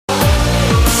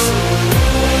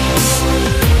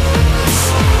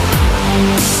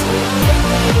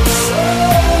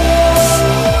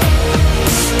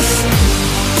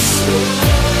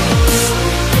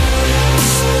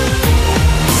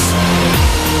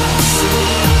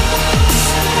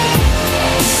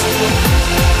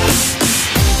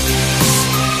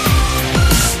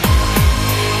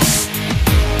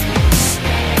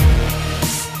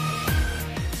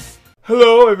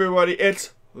everybody,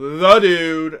 it's the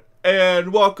Dude,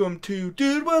 and welcome to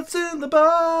Dude, What's in the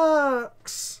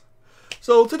Box?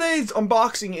 So today's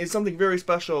unboxing is something very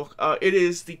special. It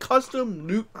is the custom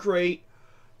loot crate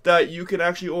that you can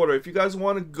actually order. If you guys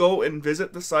want to go and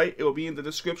visit the site, it will be in the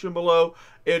description below.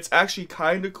 It's actually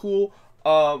kind of cool.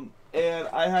 And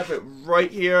I have it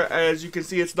right here. As you can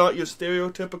see, it's not your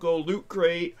stereotypical loot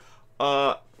crate,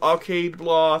 arcade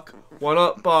block,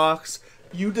 one-up box.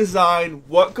 You design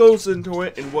what goes into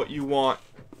it and what you want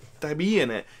to be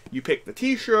in it. You pick the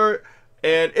t-shirt,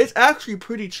 and it's actually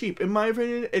pretty cheap. In my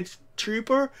opinion, it's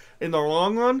cheaper in the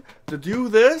long run to do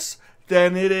this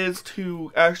than it is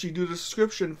to actually do the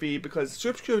subscription fee, because the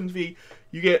subscription fee,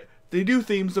 they do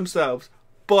themes themselves,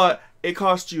 but it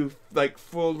costs you, like,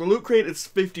 for the loot crate, it's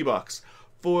 50 bucks.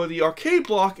 For the arcade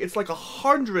block, it's like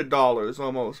 $100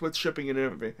 almost, with shipping and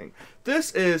everything.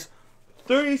 This is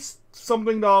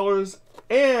 $30-something,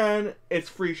 and it's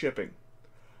free shipping.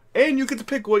 And you get to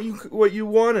pick what you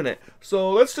want in it. So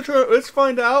let's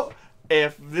find out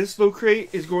if this loot crate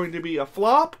is going to be a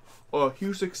flop or a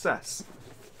huge success.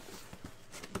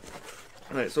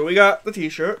 Alright, so we got the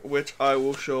t-shirt, which I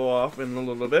will show off in a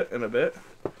little bit,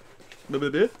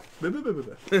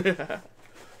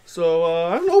 So,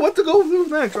 I don't know what to go through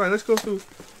next. Alright, let's go through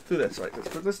this. Alright, let's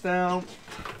put this down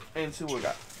and see what we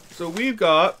got. So we've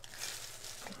got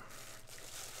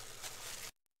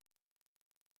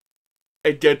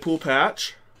a Deadpool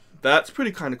patch. That's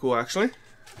pretty kind of cool, actually.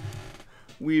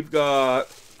 We've got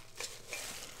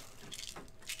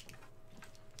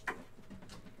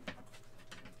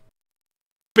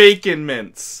bacon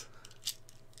mints.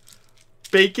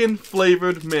 Bacon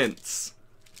flavored mints.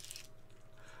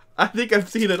 I think I've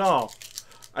seen it all.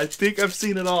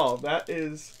 That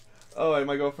is... Oh, and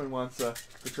my girlfriend wants to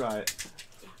try it.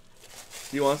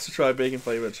 She wants to try bacon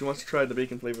flavored. She wants to try the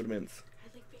bacon flavored mints.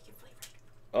 I like bacon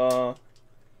flavored.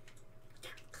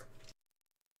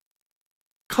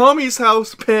 Kami's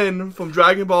house pin from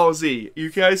Dragon Ball Z.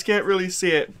 You guys can't really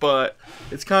see it, but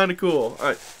it's kind of cool.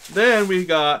 Alright, then we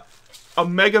got a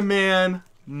Mega Man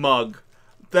mug.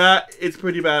 That is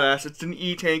pretty badass. It's an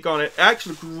E-tank on it.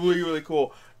 Actually looks really, really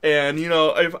cool. And, you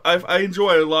know, if I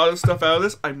enjoy a lot of stuff out of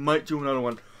this, I might do another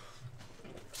one.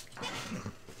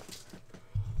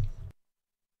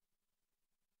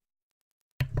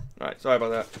 Alright, sorry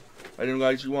about that. I didn't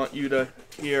realize you want you to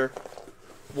hear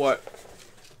what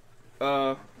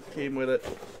came with it.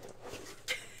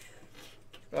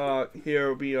 Here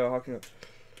will be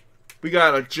we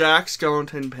got a Jack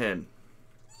skeleton pin.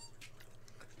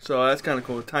 So that's kind of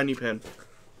cool, a tiny pin.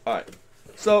 Alright,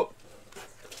 so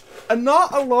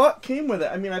not a lot came with it.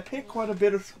 I mean, I picked quite a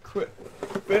bit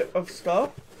of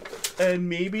stuff, and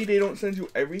maybe they don't send you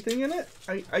everything in it.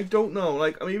 I don't know.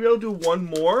 Like, maybe I'll do one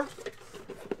more.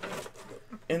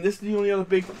 And this is the only other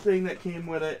big thing that came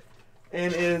with it,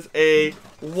 and is a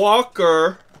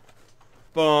walker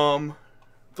from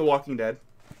The Walking Dead.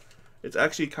 It's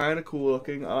actually kind of cool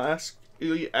looking. I'll ask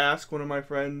one of my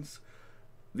friends,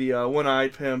 the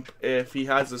one-eyed pimp, if he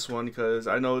has this one, because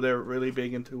I know they're really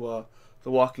big into The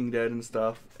Walking Dead and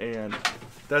stuff, and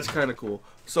that's kind of cool.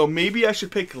 So maybe I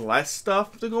should pick less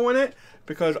stuff to go in it,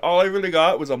 because all I really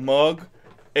got was a mug,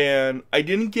 and I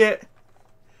didn't get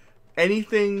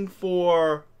anything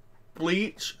for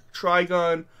Bleach,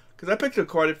 Trigun, because I picked up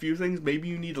quite a few things. Maybe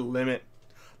you need a limit.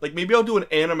 Like, maybe I'll do an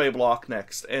anime block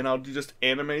next, and I'll do just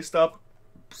anime style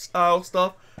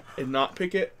stuff, and not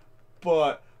pick it.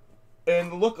 But,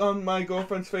 and the look on my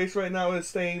girlfriend's face right now is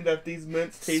saying that these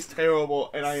mints taste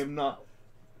terrible, and I am not.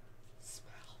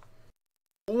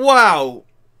 Wow!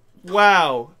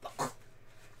 Wow!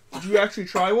 Did you actually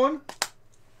try one?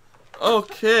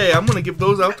 Okay, I'm gonna give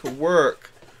those out to work.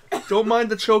 Don't mind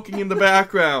the choking in the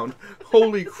background.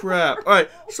 Holy crap. Alright,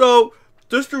 so,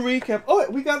 just to recap. Oh,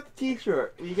 we got the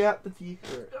t-shirt.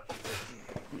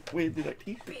 Wait, did that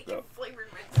t-shirt Bacon though? flavored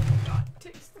mints do not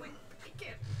taste like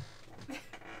bacon.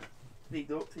 They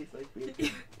don't taste like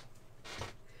bacon.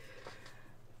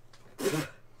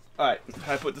 Alright,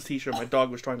 I put this t-shirt. My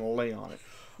dog was trying to lay on it.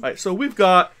 Alright, so we've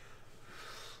got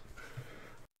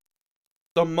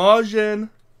the Majin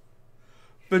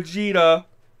Vegeta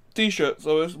t-shirt.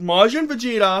 So it's Majin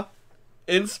Vegeta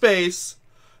in space,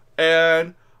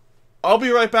 and I'll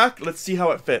be right back. Let's see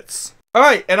how it fits.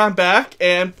 Alright, and I'm back,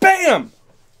 and BAM!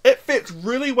 It fits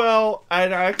really well,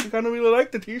 and I actually kind of really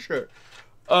like the t-shirt.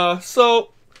 So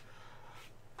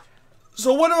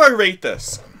what do I rate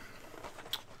this?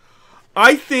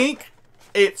 I think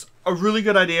it's a really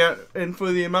good idea, and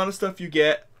for the amount of stuff you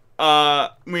get, I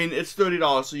mean, it's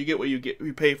 $30, so you get what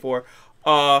you pay for.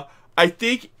 I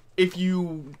think if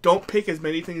you don't pick as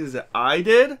many things as I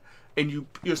did, and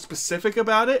you're specific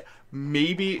about it,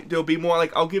 maybe there'll be more.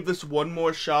 Like, I'll give this one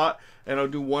more shot, and I'll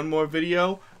do one more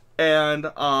video, and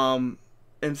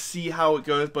see how it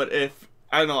goes. But if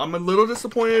I don't know, I'm a little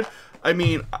disappointed. I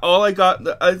mean, all I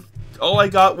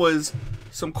got was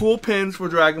some cool pins for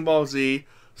Dragon Ball Z,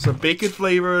 some bacon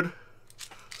flavored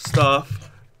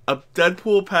stuff, a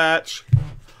Deadpool patch,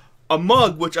 a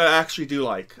mug, which I actually do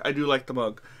like. I do like the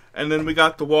mug. And then we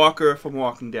got the Walker from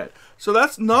Walking Dead. So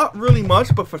that's not really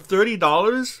much, but for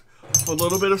 $30 for a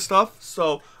little bit of stuff.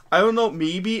 So I don't know,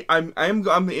 maybe I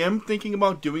am thinking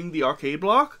about doing the arcade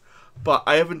block, but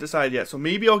I haven't decided yet. So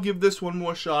maybe I'll give this one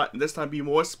more shot, and this time be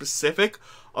more specific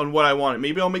on what I want.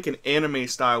 Maybe I'll make an anime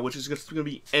style, which is just going to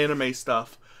be anime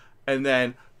stuff, and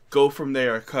then go from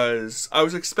there. Because I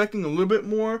was expecting a little bit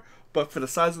more, but for the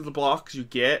size of the blocks you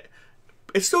get,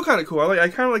 it's still kind of cool. I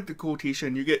kind of like the cool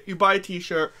t-shirt. You buy a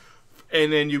t-shirt,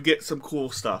 and then you get some cool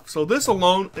stuff. So this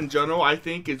alone, in general, I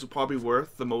think is probably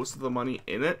worth the most of the money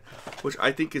in it, which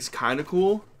I think is kind of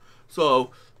cool.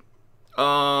 So,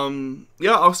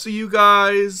 yeah, I'll see you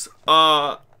guys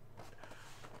when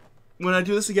I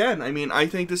do this again. I mean, I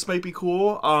think this might be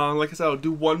cool. Like I said, I'll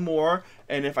do one more,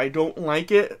 and if I don't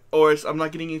like it, or I'm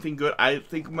not getting anything good I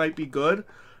think might be good,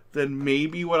 then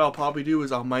maybe what I'll probably do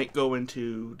is I might go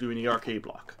into doing the arcade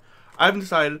block. I haven't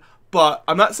decided, but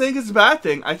I'm not saying it's a bad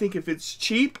thing. I think if it's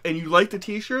cheap and you like the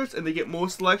t-shirts and they get more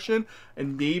selection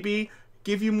and maybe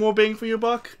give you more bang for your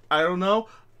buck, I don't know.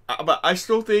 But I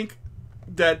still think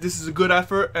that this is a good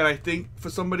effort, and I think for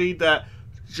somebody that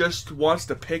just wants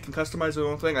to pick and customize their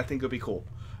own thing, I think it'll be cool.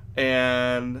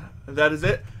 And that is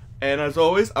it. And as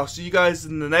always, I'll see you guys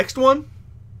in the next one.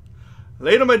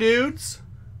 Later, my dudes.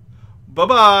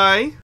 Bye-bye.